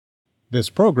This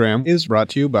program is brought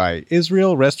to you by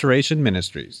Israel Restoration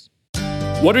Ministries.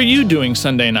 What are you doing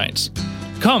Sunday nights?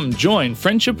 Come join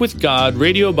Friendship with God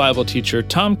radio Bible teacher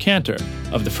Tom Cantor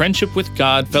of the Friendship with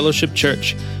God Fellowship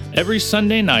Church every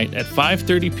Sunday night at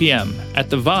 5:30 p.m. at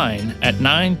The Vine at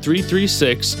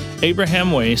 9336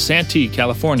 Abraham Way, Santee,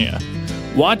 California.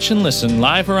 Watch and listen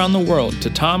live around the world to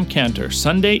Tom Cantor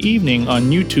Sunday evening on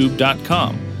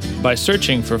YouTube.com by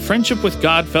searching for Friendship with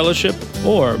God Fellowship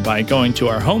or by going to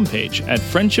our homepage at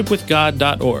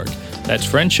friendshipwithgod.org. That's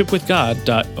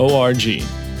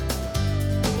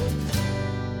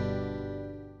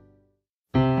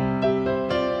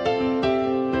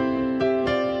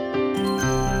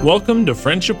Welcome to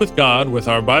Friendship with God with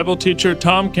our Bible teacher,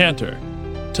 Tom Cantor.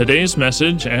 Today's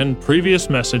message and previous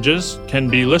messages can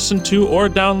be listened to or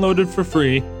downloaded for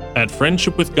free at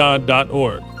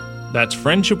friendshipwithgod.org. That's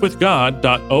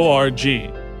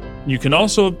friendshipwithgod.org. You can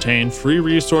also obtain free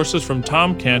resources from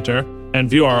Tom Cantor and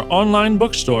view our online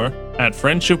bookstore at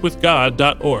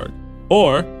friendshipwithgod.org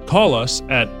or call us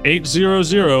at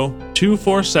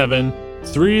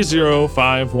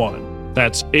 800-247-3051.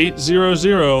 That's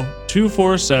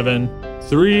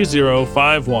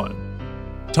 800-247-3051.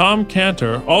 Tom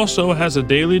Cantor also has a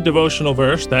daily devotional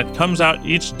verse that comes out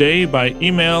each day by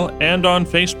email and on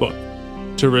Facebook.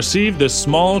 To receive this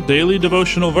small daily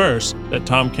devotional verse that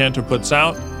Tom Cantor puts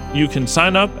out, you can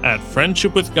sign up at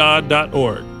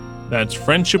friendshipwithgod.org. That's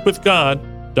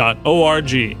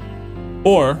friendshipwithgod.org.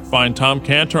 Or find Tom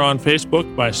Cantor on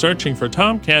Facebook by searching for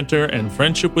Tom Cantor and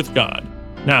Friendship with God.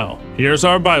 Now, here's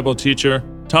our Bible teacher,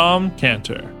 Tom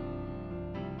Cantor.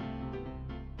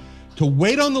 To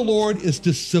wait on the Lord is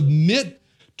to submit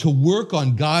to work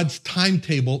on God's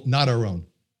timetable, not our own.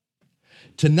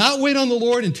 To not wait on the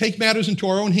Lord and take matters into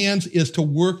our own hands is to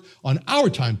work on our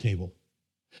timetable.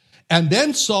 And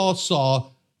then Saul saw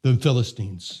the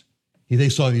Philistines. They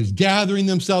saw these gathering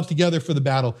themselves together for the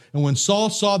battle. And when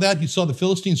Saul saw that, he saw the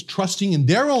Philistines trusting in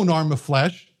their own arm of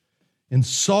flesh. And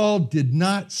Saul did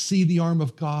not see the arm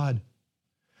of God.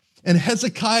 And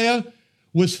Hezekiah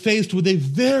was faced with a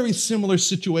very similar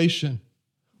situation.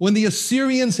 When the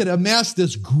Assyrians had amassed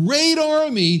this great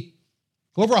army,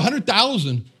 over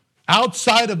 100,000,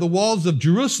 outside of the walls of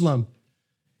Jerusalem,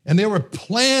 and they were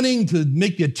planning to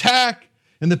make the attack,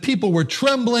 and the people were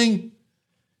trembling.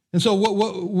 And so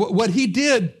what he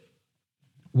did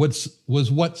was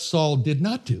what Saul did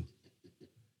not do.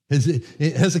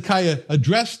 Hezekiah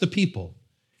addressed the people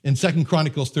in 2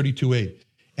 Chronicles 32:8,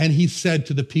 and he said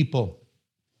to the people,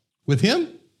 with him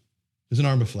is an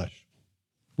arm of flesh.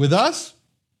 With us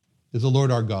is the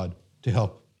Lord our God to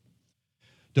help,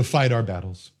 to fight our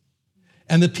battles.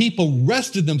 And the people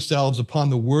rested themselves upon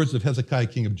the words of Hezekiah,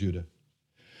 king of Judah.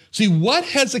 See, what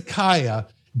Hezekiah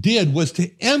did was to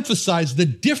emphasize the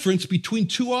difference between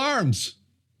two arms.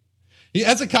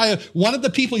 Hezekiah, one of the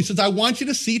people, he says, I want you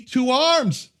to see two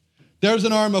arms. There's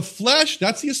an arm of flesh.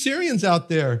 That's the Assyrians out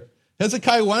there.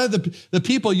 Hezekiah, one of the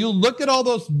people, you look at all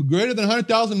those greater than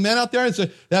 100,000 men out there and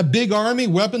say, that big army,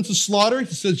 weapons of slaughter,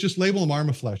 he says, just label them arm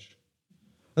of flesh.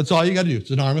 That's all you got to do.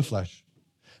 It's an arm of flesh.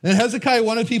 And Hezekiah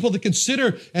wanted people to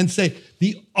consider and say,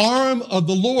 the arm of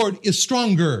the Lord is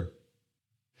stronger.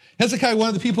 Hezekiah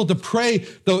wanted the people to pray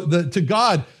to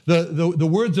God the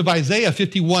words of Isaiah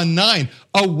 51:9.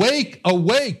 Awake,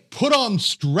 awake, put on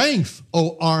strength,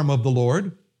 O arm of the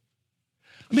Lord.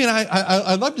 I mean,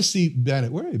 I'd love to see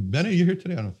Bennett. Where are you? Bennett, you here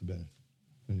today? I don't know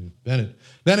if Bennett.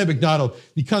 Bennett McDonald,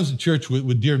 he comes to church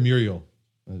with dear Muriel.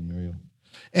 And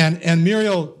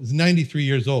Muriel is 93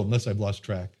 years old, unless I've lost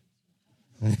track.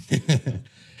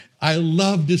 I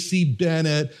love to see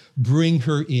Bennett bring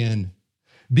her in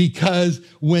because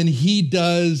when he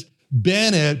does,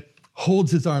 Bennett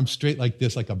holds his arm straight like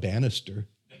this, like a banister.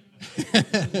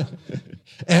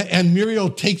 and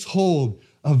Muriel takes hold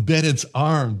of Bennett's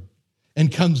arm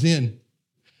and comes in.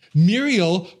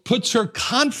 Muriel puts her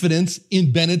confidence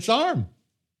in Bennett's arm.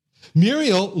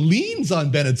 Muriel leans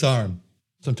on Bennett's arm.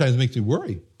 Sometimes it makes me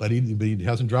worry, but he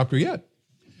hasn't dropped her yet.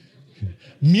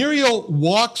 Muriel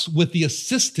walks with the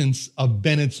assistance of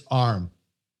Bennett's arm.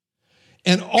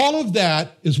 And all of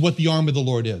that is what the arm of the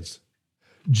Lord is.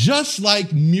 Just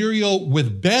like Muriel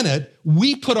with Bennett,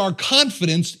 we put our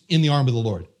confidence in the arm of the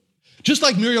Lord. Just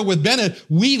like Muriel with Bennett,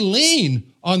 we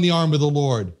lean on the arm of the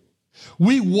Lord.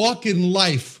 We walk in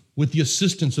life with the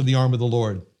assistance of the arm of the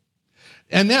Lord.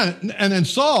 And then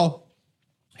Saul,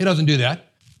 he doesn't do that.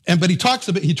 But he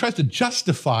tries to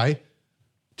justify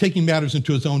taking matters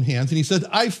into his own hands. And he says,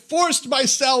 I forced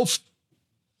myself,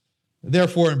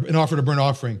 therefore, and offered a burnt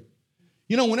offering.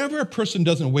 You know, whenever a person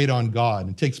doesn't wait on God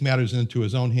and takes matters into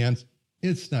his own hands,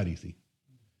 it's not easy.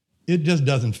 It just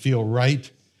doesn't feel right.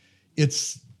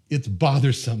 It's It's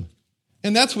bothersome.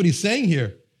 And that's what he's saying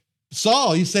here.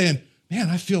 Saul, he's saying, man,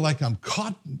 I feel like I'm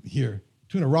caught here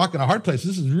between a rock and a hard place.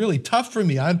 This is really tough for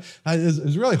me.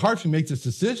 It's really hard for me to make this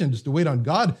decision, just to wait on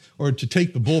God or to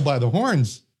take the bull by the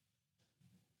horns.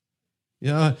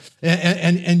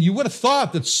 And you would have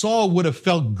thought that Saul would have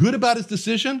felt good about his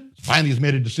decision. Finally, he's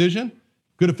made a decision.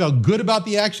 Could have felt good about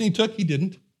the action he took. He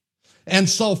didn't. And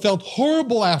Saul felt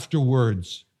horrible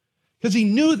afterwards because he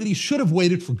knew that he should have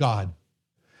waited for God.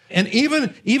 And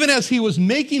even as he was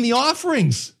making the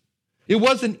offerings, it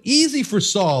wasn't easy for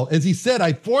Saul. As he said,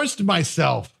 I forced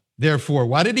myself, therefore.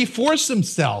 Why did he force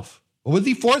himself? What was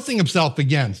he forcing himself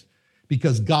against?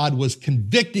 Because God was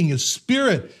convicting his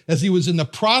spirit as he was in the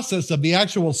process of the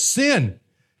actual sin.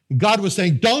 And God was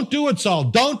saying, don't do it, Saul.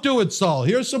 Don't do it, Saul.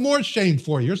 Here's some more shame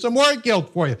for you. Here's some more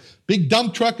guilt for you. Big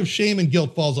dump truck of shame and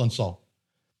guilt falls on Saul.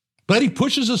 But he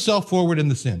pushes himself forward in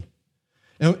the sin.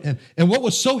 And what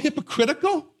was so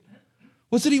hypocritical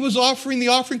was that he was offering the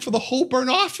offering for the whole burnt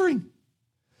offering,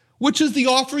 which is the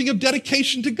offering of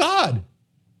dedication to God.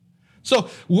 So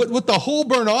with the whole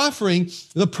burnt offering,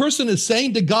 the person is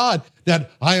saying to God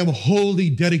that I am wholly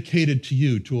dedicated to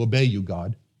you, to obey you,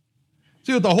 God.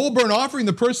 See, with the whole burnt offering,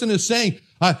 the person is saying,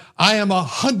 I am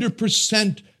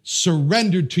 100%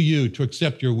 surrendered to you to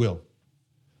accept your will.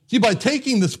 See, by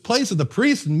taking this place of the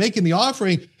priest and making the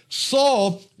offering,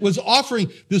 Saul was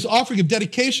offering this offering of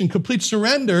dedication, complete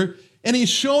surrender, and he's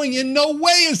showing in no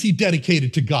way is he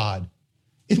dedicated to God.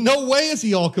 In no way is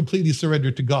he all completely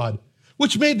surrendered to God,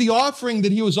 which made the offering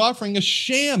that he was offering a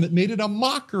sham. It made it a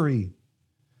mockery.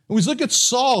 And we look at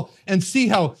Saul and see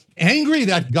how angry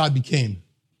that God became.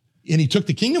 And he took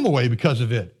the kingdom away because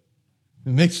of it.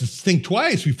 It makes us think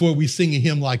twice before we sing a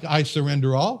hymn like, I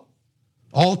surrender all.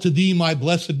 All to thee, my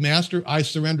blessed master, I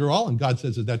surrender all. And God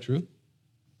says, is that true?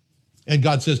 And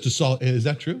God says to Saul, is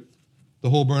that true?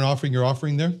 The whole burnt offering you're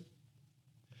offering there?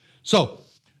 So,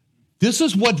 this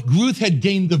is what Ruth had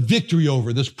gained the victory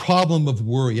over, this problem of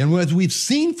worry. And as we've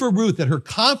seen for Ruth, that her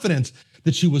confidence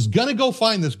that she was going to go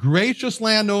find this gracious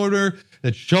landowner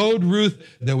that showed Ruth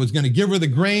that was going to give her the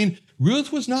grain,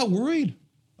 Ruth was not worried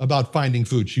about finding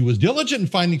food. She was diligent in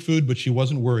finding food, but she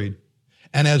wasn't worried.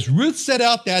 And as Ruth set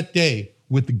out that day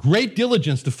with great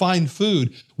diligence to find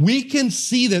food, we can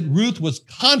see that Ruth was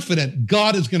confident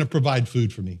God is going to provide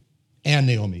food for me and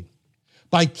Naomi.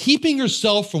 By keeping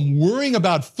herself from worrying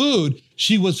about food,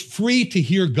 she was free to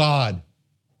hear God.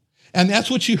 And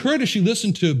that's what she heard as she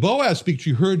listened to Boaz speak.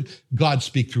 She heard God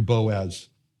speak through Boaz.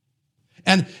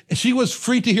 And she was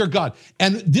free to hear God.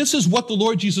 And this is what the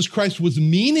Lord Jesus Christ was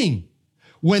meaning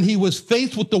when he was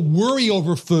faced with the worry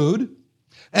over food.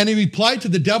 And he replied to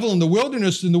the devil in the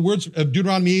wilderness in the words of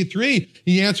Deuteronomy 8:3.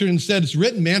 He answered and said, it's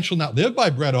written, man shall not live by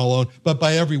bread alone, but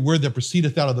by every word that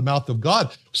proceedeth out of the mouth of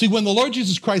God. See, when the Lord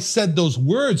Jesus Christ said those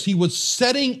words, he was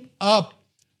setting up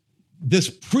this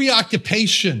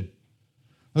preoccupation.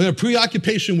 A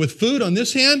preoccupation with food on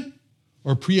this hand,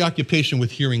 or preoccupation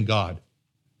with hearing God.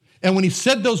 And when he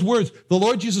said those words, the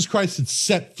Lord Jesus Christ had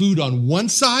set food on one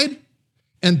side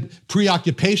and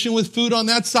preoccupation with food on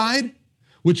that side,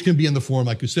 which can be in the form,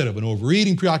 like you said, of an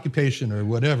overeating preoccupation or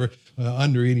whatever,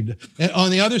 undereating. And on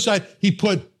the other side, he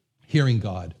put hearing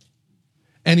God.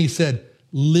 And he said,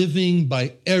 living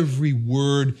by every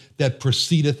word that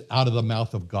proceedeth out of the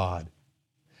mouth of God.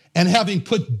 And having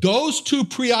put those two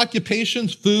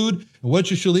preoccupations, food and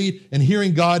what you shall eat, and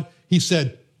hearing God, he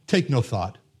said, take no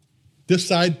thought. This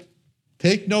side,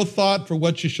 take no thought for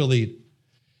what you shall eat.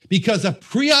 Because a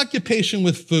preoccupation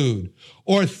with food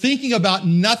or thinking about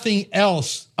nothing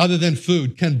else other than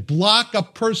food can block a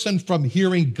person from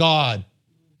hearing God.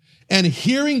 And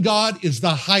hearing God is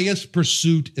the highest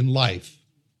pursuit in life.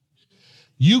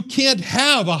 You can't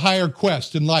have a higher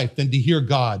quest in life than to hear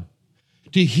God.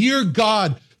 To hear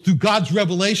God through God's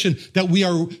revelation that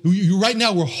right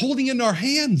now we're holding in our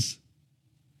hands.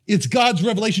 It's God's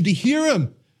revelation, to hear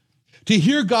him. To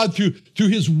hear God through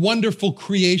his wonderful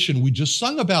creation. We just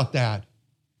sung about that.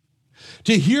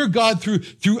 To hear God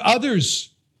through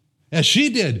others, as she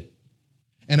did.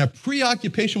 And a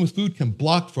preoccupation with food can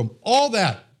block from all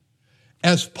that.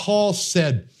 As Paul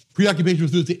said, preoccupation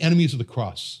with food is the enemies of the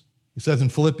cross. He says in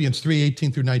Philippians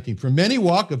 3:18-19, for many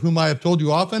walk, of whom I have told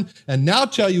you often, and now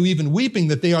tell you even weeping,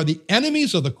 that they are the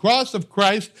enemies of the cross of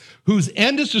Christ, whose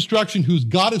end is destruction, whose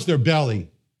God is their belly,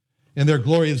 and their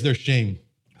glory is their shame,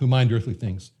 who mind earthly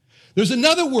things. There's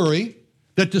another worry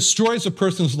that destroys a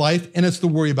person's life, and it's the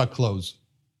worry about clothes.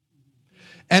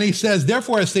 And he says,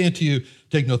 therefore I say unto you,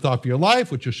 take no thought for your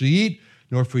life, what you shall eat,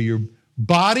 nor for your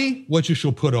body, what you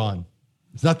shall put on.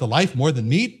 Is not the life more than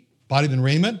meat, body than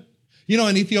raiment? You know,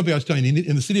 in Ethiopia, I was telling you,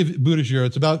 in the city of Budajir,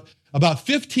 it's about About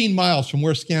 15 miles from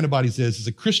where Scantibodies is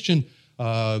a Christian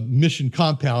mission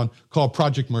compound called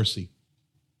Project Mercy.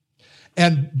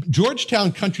 And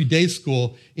Georgetown Country Day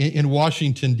School in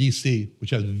Washington, D.C.,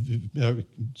 which has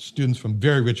students from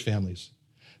very rich families,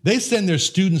 they send their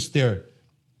students there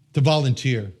to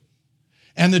volunteer.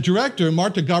 And the director,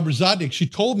 Marta Gabrzadnik, she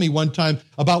told me one time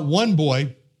about one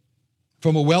boy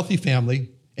from a wealthy family,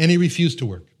 and he refused to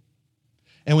work.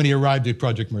 And when he arrived at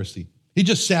Project Mercy, he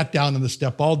just sat down on the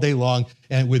step all day long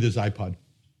and with his iPod.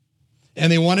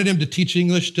 And they wanted him to teach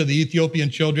English to the Ethiopian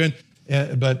children,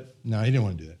 but no, he didn't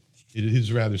want to do that. He'd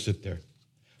just rather sit there.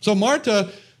 So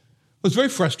Marta was very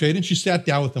frustrated, and she sat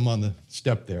down with him on the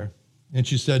step there, and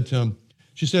she said to him,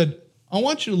 I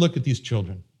want you to look at these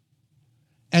children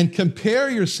and compare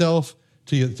yourself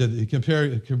to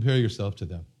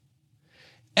them.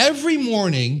 Every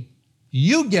morning,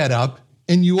 you get up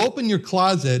and you open your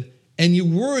closet and you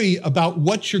worry about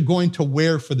what you're going to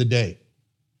wear for the day.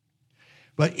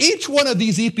 But each one of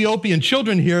these Ethiopian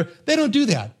children here, they don't do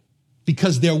that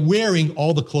because they're wearing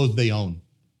all the clothes they own.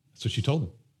 That's what she told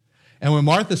them. And when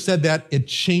Martha said that, it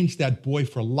changed that boy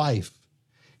for life.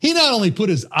 He not only put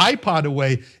his iPod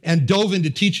away and dove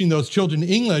into teaching those children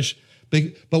English,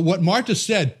 but what Martha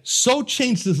said so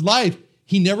changed his life,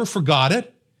 he never forgot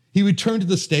it. He returned to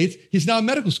the States. He's now in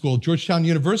medical school at Georgetown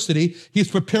University. He's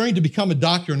preparing to become a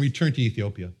doctor and return to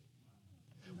Ethiopia.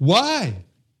 Why?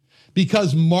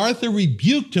 Because Martha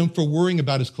rebuked him for worrying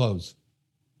about his clothes.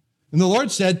 And the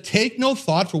Lord said, take no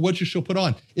thought for what you shall put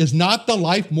on. Is not the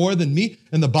life more than meat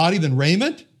and the body than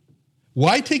raiment?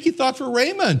 Why take ye thought for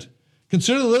raiment?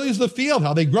 Consider the lilies of the field,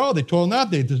 how they grow. They toil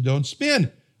not, they don't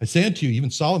spin. I say unto you,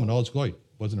 even Solomon, all his glory,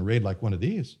 wasn't arrayed like one of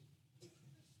these.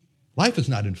 Life is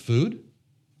not in food.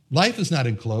 Life is not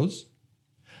in clothes.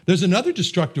 There's another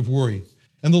destructive worry.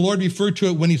 And the Lord referred to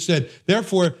it when he said,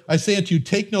 therefore, I say unto you,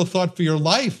 take no thought for your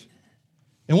life.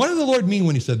 And what did the Lord mean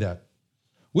when he said that?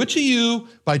 Which of you,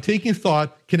 by taking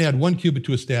thought, can add 1 cubit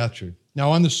to his stature?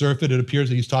 Now, on the surface, it appears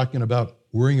that he's talking about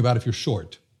worrying about if you're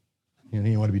short. And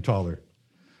you want to be taller.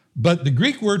 But the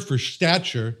Greek word for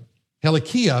stature,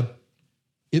 helikia,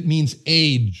 it means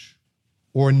age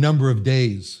or a number of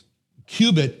days.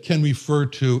 Cubit can refer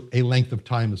to a length of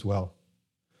time as well.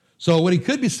 So what he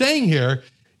could be saying here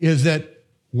is that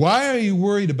why are you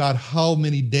worried about how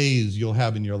many days you'll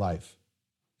have in your life?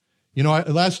 You know,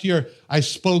 last year I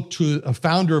spoke to a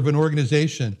founder of an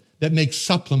organization that makes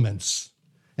supplements,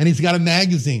 and he's got a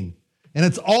magazine, and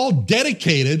it's all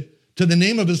dedicated to the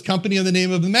name of his company and the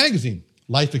name of the magazine,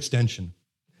 Life Extension.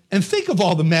 And think of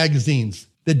all the magazines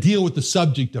that deal with the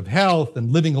subject of health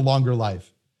and living a longer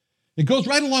life. It goes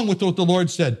right along with what the Lord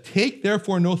said, take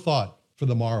therefore no thought for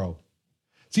the morrow.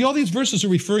 See, all these verses are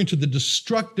referring to the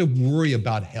destructive worry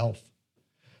about health.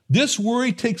 This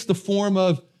worry takes the form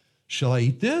of, shall I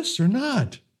eat this or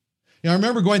not? You know, I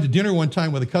remember going to dinner one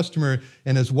time with a customer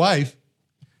and his wife,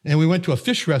 and we went to a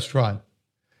fish restaurant.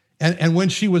 And when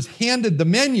she was handed the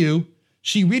menu,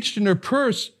 she reached in her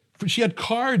purse. She had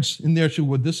cards in there. She said,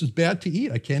 well, this is bad to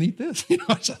eat. I can't eat this. You know,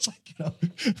 I was like,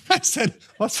 I said,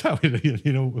 what's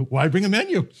that? Why bring a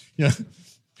menu? You know,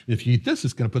 if you eat this,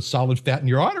 it's going to put solid fat in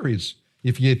your arteries.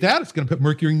 If you eat that, it's going to put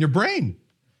mercury in your brain.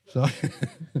 So,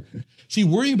 see,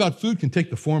 worrying about food can take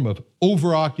the form of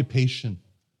overoccupation.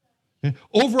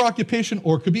 Overoccupation,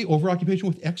 or it could be overoccupation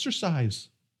with exercise.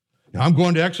 Now, I'm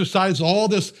going to exercise all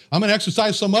this. I'm going to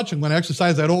exercise so much, I'm going to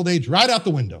exercise that old age right out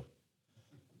the window.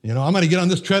 You know, I'm going to get on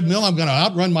this treadmill. I'm going to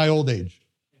outrun my old age.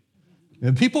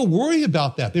 And people worry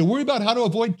about that. They worry about how to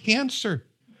avoid cancer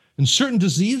and certain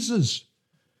diseases,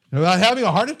 about having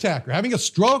a heart attack or having a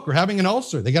stroke or having an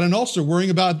ulcer. They got an ulcer,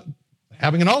 worrying about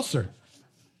having an ulcer.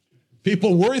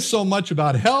 People worry so much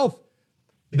about health,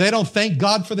 they don't thank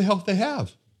God for the health they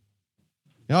have.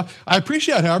 You know, I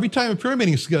appreciate how every time a prayer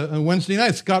meeting on Wednesday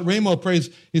night, Scott Ramo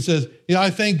prays, he says, I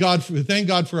thank God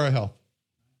for our health.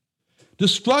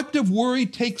 Destructive worry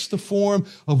takes the form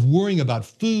of worrying about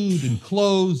food and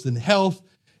clothes and health.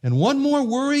 And one more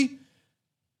worry,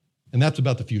 and that's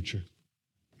about the future.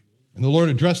 And the Lord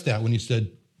addressed that when he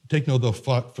said, take no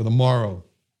thought for the morrow.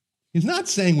 He's not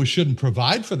saying we shouldn't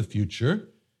provide for the future,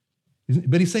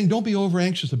 but he's saying don't be over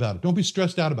anxious about it. Don't be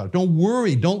stressed out about it. Don't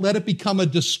worry. Don't let it become a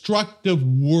destructive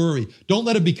worry. Don't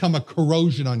let it become a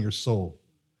corrosion on your soul.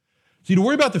 See, to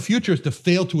worry about the future is to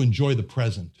fail to enjoy the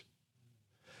present.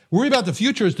 Worry about the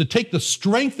future is to take the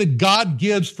strength that God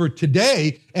gives for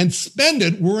today and spend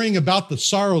it worrying about the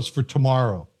sorrows for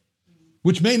tomorrow,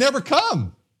 which may never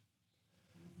come.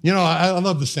 You know, I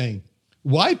love the saying,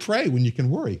 why pray when you can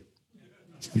worry?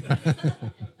 You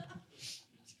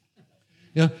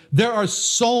know, there are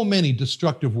so many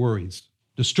destructive worries.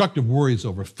 Destructive worries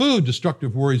over food,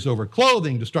 destructive worries over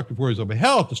clothing, destructive worries over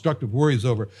health, destructive worries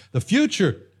over the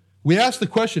future. We ask the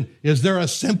question, is there a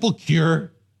simple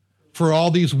cure for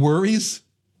all these worries?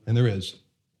 And there is.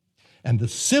 And the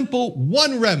simple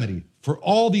one remedy for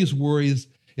all these worries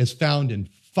is found in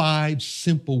 5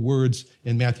 simple words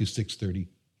in Matthew 6:30.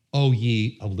 O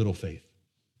ye of little faith.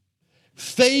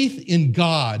 Faith in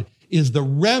God is the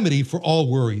remedy for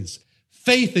all worries.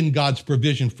 Faith in God's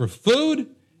provision for food,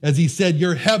 as he said,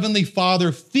 your heavenly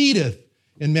Father feedeth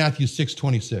in Matthew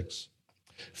 6:26.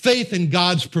 Faith in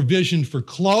God's provision for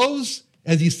clothes,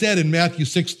 as he said in Matthew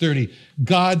 6:30,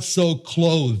 God so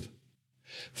clothed.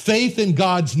 Faith in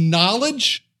God's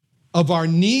knowledge of our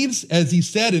needs, as he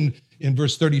said in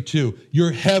verse 32,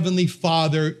 your heavenly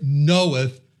Father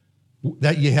knoweth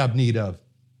that ye have need of.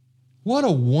 What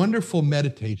a wonderful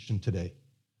meditation today.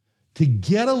 To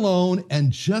get alone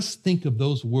and just think of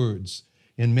those words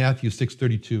in Matthew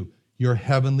 6:32, your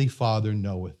heavenly Father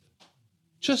knoweth.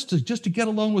 Just to get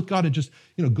alone with God and just,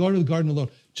 go to the garden alone.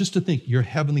 Just to think, your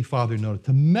heavenly Father knoweth.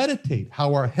 To meditate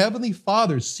how our heavenly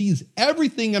Father sees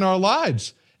everything in our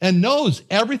lives and knows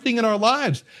everything in our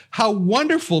lives. How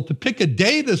wonderful to pick a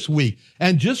day this week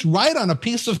and just write on a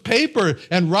piece of paper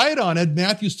and write on it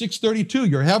Matthew 6:32,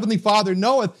 your heavenly Father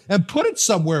knoweth, and put it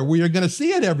somewhere where you're going to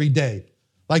see it every day.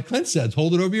 Like Clint says,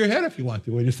 hold it over your head if you want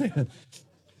to. What do you think?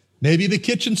 Maybe the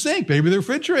kitchen sink, maybe the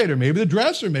refrigerator, maybe the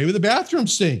dresser, maybe the bathroom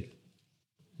sink.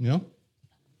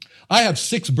 I have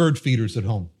 6 bird feeders at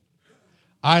home.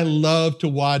 I love to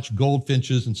watch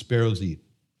goldfinches and sparrows eat.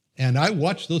 And I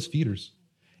watch those feeders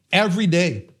every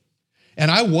day.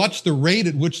 And I watch the rate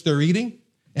at which they're eating,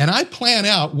 and I plan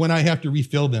out when I have to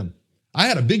refill them. I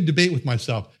had a big debate with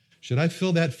myself. Should I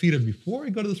fill that feeder before I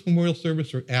go to this memorial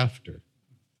service or after?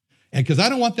 And because I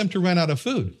don't want them to run out of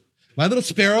food. My little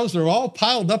sparrows, they're all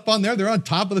piled up on there. They're on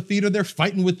top of the feeder. They're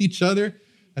fighting with each other.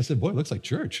 I said, boy, it looks like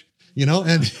church.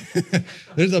 And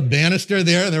there's a banister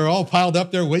there. They're all piled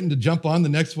up there waiting to jump on the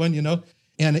next one,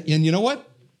 And you know what?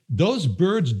 Those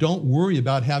birds don't worry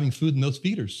about having food in those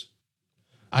feeders.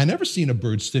 I never seen a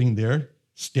bird sitting there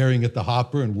staring at the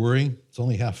hopper and worrying, it's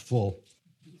only half full.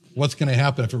 What's going to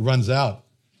happen if it runs out?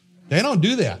 They don't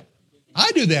do that.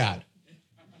 I do that.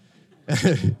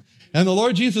 And the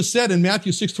Lord Jesus said in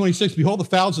Matthew 6:26, behold the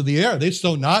fowls of the air, they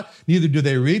sow not, neither do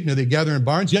they reap, nor they gather in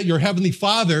barns, yet your heavenly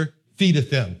Father feedeth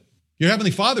them. Your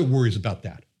heavenly Father worries about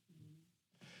that.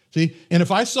 See, and if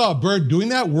I saw a bird doing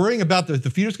that, worrying about the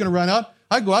feeder's going to run out,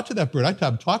 I'd go out to that bird. I'd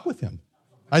have a talk with him.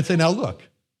 I'd say, now look,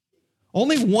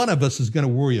 only one of us is going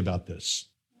to worry about this.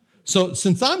 So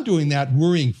since I'm doing that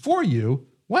worrying for you,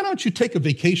 why don't you take a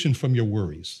vacation from your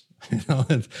worries?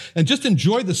 And just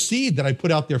enjoy the seed that I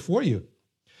put out there for you.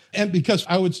 And because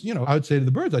I would say to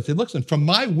the birds, I'd say, listen, from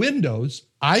my windows,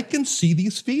 I can see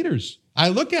these feeders. I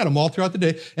look at them all throughout the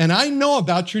day, and I know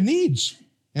about your needs.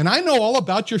 And I know all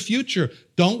about your future.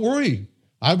 Don't worry.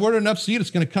 I've ordered enough seed.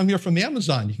 It's going to come here from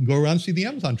Amazon. You can go around and see the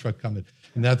Amazon truck coming.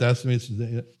 And that's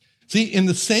see, in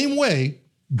the same way,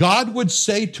 God would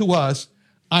say to us,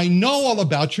 I know all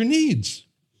about your needs.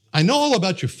 I know all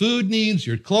about your food needs,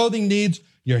 your clothing needs,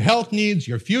 your health needs,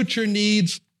 your future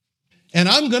needs, and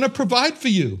I'm going to provide for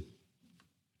you.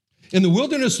 In the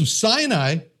wilderness of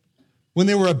Sinai, when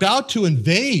they were about to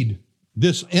invade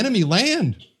this enemy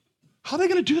land, how are they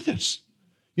going to do this?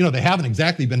 They haven't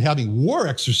exactly been having war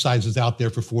exercises out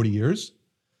there for 40 years.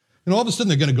 And all of a sudden,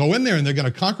 they're going to go in there and they're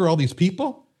going to conquer all these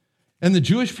people. And the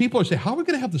Jewish people are saying, how are we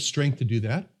going to have the strength to do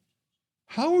that?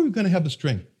 How are we going to have the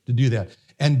strength to do that?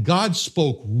 And God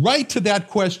spoke right to that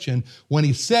question when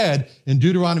he said in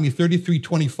Deuteronomy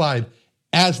 33:25,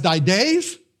 as thy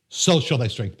days, so shall thy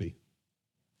strength be.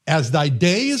 As thy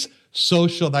days, so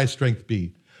shall thy strength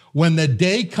be. When the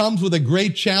day comes with a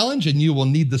great challenge and you will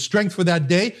need the strength for that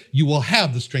day, you will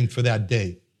have the strength for that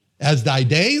day. As thy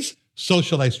days, so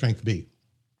shall thy strength be.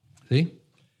 See?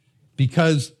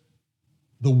 Because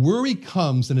the worry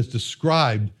comes and is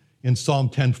described in Psalm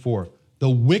 10:4. The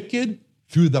wicked,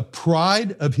 through the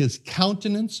pride of his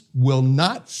countenance, will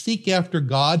not seek after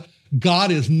God.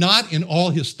 God is not in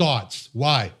all his thoughts.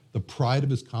 Why? The pride of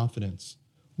his confidence.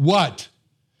 What?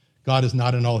 God is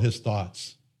not in all his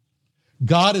thoughts.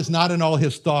 God is not in all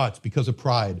his thoughts because of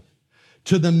pride.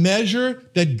 To the measure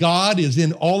that God is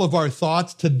in all of our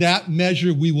thoughts, to that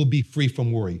measure we will be free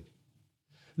from worry.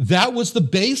 That was the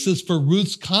basis for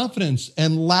Ruth's confidence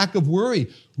and lack of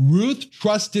worry. Ruth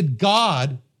trusted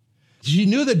God. She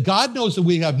knew that God knows that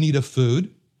we have need of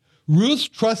food.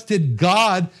 Ruth trusted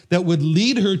God that would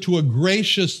lead her to a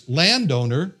gracious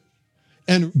landowner.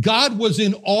 And God was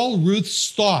in all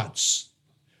Ruth's thoughts.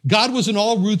 God was in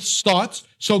all Ruth's thoughts,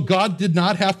 so God did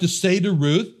not have to say to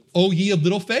Ruth, oh, ye of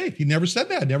little faith. He never said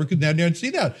that. Never see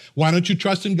that. Why don't you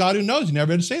trust in God who knows? He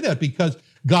never had to say that because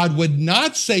God would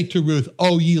not say to Ruth,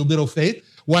 oh, ye of little faith.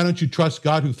 Why don't you trust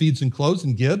God who feeds and clothes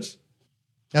and gives?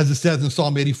 As it says in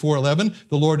Psalm 84:11,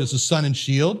 the Lord is a sun and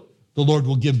shield. The Lord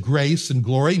will give grace and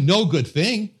glory. No good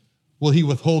thing will he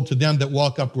withhold to them that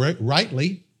walk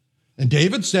uprightly. And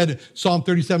David said in Psalm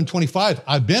 37:25,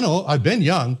 I've been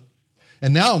young,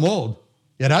 and now I'm old,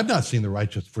 yet I've not seen the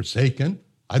righteous forsaken.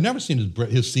 I've never seen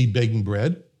his seed begging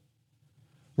bread.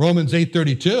 Romans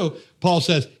 8:32, Paul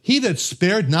says, he that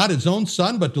spared not his own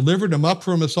son, but delivered him up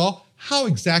from us all, how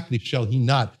exactly shall he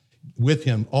not with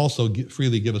him also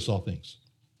freely give us all things?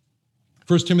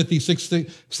 1 Timothy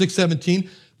 6:17,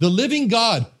 the living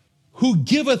God who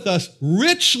giveth us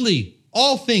richly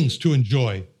all things to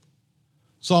enjoy.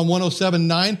 Psalm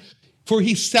 107:9, for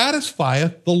he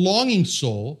satisfieth the longing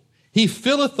soul, he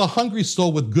filleth the hungry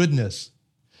soul with goodness.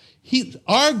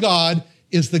 Our God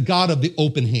is the God of the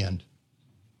open hand.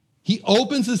 He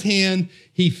opens his hand,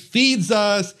 he feeds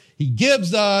us, he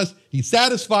gives us, he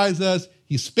satisfies us,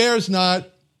 he spares not.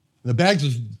 The bags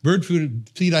of bird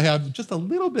food seed I have, just a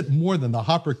little bit more than the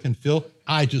hopper can fill.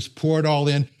 I just pour it all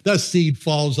in. The seed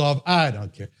falls off. I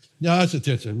don't care. No,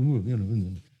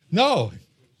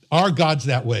 our God's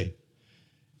that way.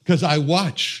 Because I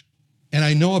watch and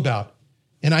I know about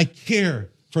and I care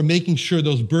for making sure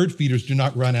those bird feeders do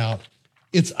not run out.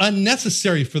 It's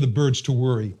unnecessary for the birds to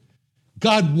worry.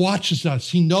 God watches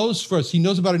us. He knows for us. He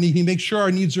knows about our need. He makes sure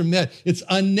our needs are met. It's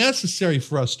unnecessary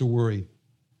for us to worry.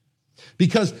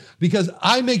 Because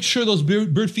I make sure those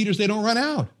bird feeders, they don't run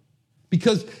out.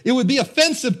 Because it would be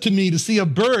offensive to me to see a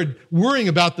bird worrying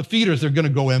about the feeders, they're going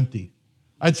to go empty.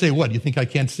 I'd say, what, you think I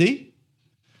can't see?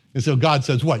 And so God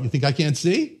says, what, you think I can't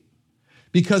see?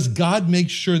 Because God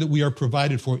makes sure that we are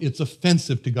provided for. It's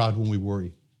offensive to God when we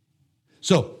worry.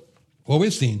 So what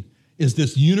we've seen is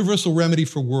this universal remedy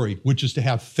for worry, which is to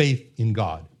have faith in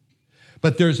God.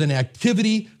 But there's an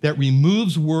activity that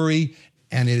removes worry,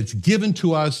 and it's given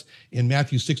to us in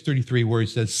Matthew 6:33, where he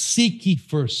says, seek ye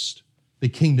first the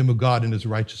kingdom of God and his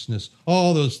righteousness.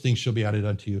 All those things shall be added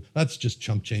unto you. That's just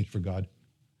chump change for God.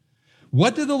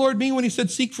 What did the Lord mean when he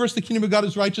said, seek first the kingdom of God and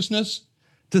his righteousness?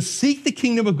 To seek the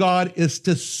kingdom of God is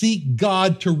to seek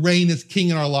God to reign as king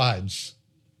in our lives.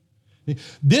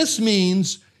 This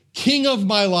means, King of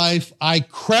my life, I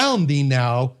crown thee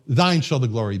now, thine shall the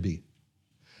glory be.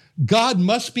 God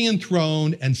must be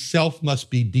enthroned and self must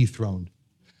be dethroned.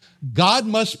 God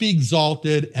must be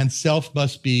exalted and self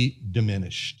must be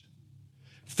diminished.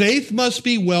 Faith must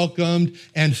be welcomed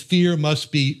and fear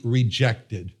must be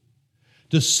rejected.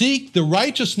 To seek the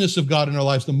righteousness of God in our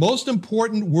lives, the most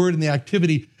important word in the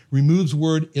activity removes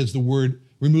worry is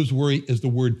the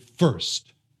word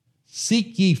first.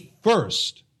 Seek ye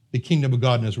first the kingdom of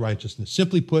God and his righteousness.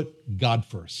 Simply put, God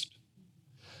first.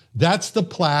 That's the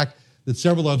plaque that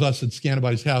several of us at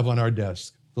Scantibodies have on our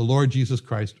desk. The Lord Jesus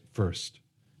Christ first.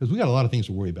 Because we got a lot of things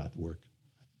to worry about at work.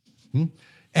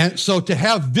 And so to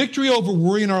have victory over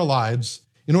worry in our lives,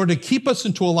 in order to keep us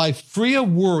into a life free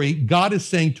of worry, God is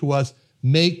saying to us,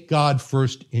 make God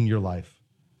first in your life.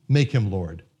 Make him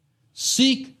Lord.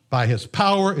 Seek by his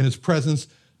power and his presence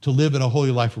to live in a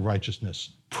holy life of righteousness.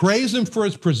 Praise him for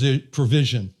his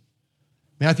provision.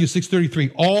 Matthew 6:33,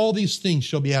 all these things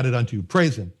shall be added unto you.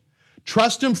 Praise him.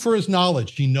 Trust him for his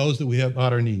knowledge. He knows that we have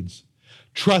about our needs.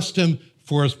 Trust him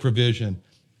for his provision.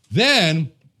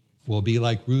 Then we'll be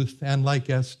like Ruth and like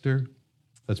Esther.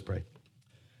 Let's pray.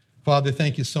 Father,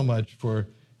 thank you so much for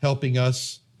helping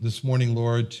us this morning,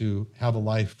 Lord, to have a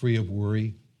life free of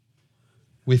worry.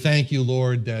 We thank you,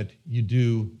 Lord, that you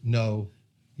do know,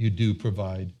 you do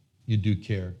provide, you do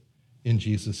care. In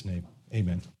Jesus' name,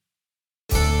 amen.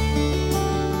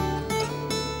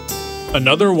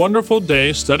 Another wonderful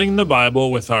day studying the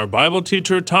Bible with our Bible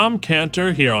teacher, Tom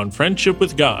Cantor, here on Friendship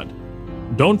with God.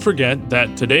 Don't forget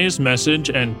that today's message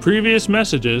and previous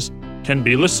messages can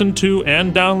be listened to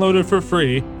and downloaded for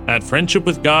free at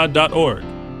friendshipwithgod.org.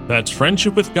 That's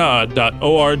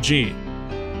friendshipwithgod.org.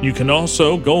 You can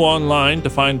also go online to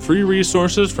find free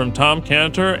resources from Tom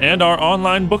Cantor and our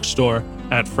online bookstore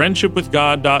at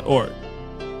friendshipwithgod.org.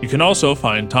 You can also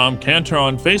find Tom Cantor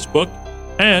on Facebook,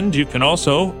 and you can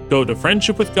also go to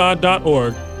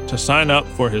friendshipwithgod.org to sign up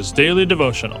for his daily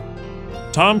devotional.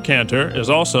 Tom Cantor is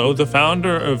also the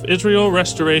founder of Israel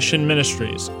Restoration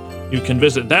Ministries. You can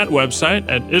visit that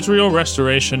website at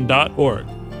israelrestoration.org.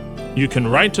 You can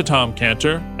write to Tom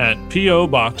Cantor at P.O.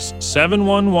 Box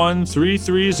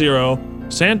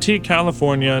 711330, Santee,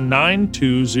 California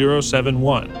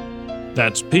 92071.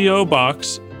 That's P.O.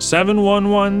 Box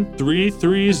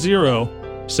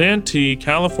 711330, Santee,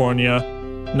 California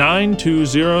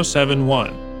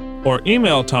 92071. or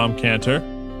email Tom Cantor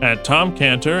at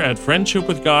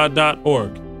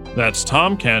tomcantor@friendshipwithgod.org. That's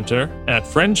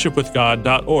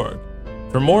tomcantor@friendshipwithgod.org.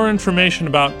 For more information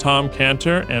about Tom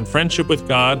Cantor and Friendship with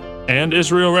God and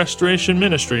Israel Restoration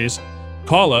Ministries,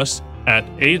 call us at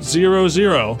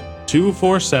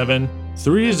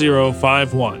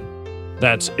 800-247-3051.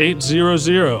 That's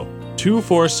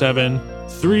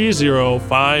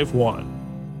 800-247-3051.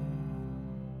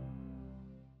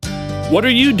 What are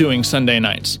you doing Sunday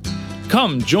nights?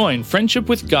 Come join Friendship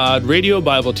with God radio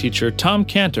Bible teacher Tom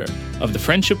Cantor of the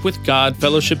Friendship with God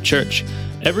Fellowship Church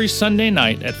every Sunday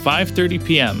night at 5:30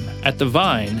 p.m. at The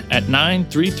Vine at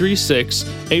 9336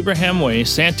 Abraham Way,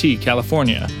 Santee,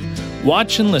 California.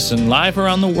 Watch and listen live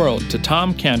around the world to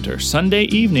Tom Cantor Sunday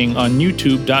evening on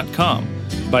YouTube.com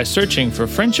by searching for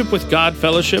Friendship with God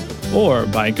Fellowship or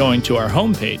by going to our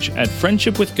homepage at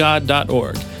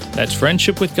friendshipwithgod.org. That's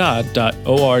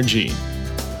friendshipwithgod.org.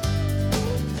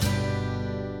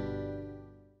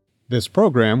 This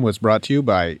program was brought to you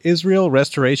by Israel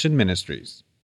Restoration Ministries.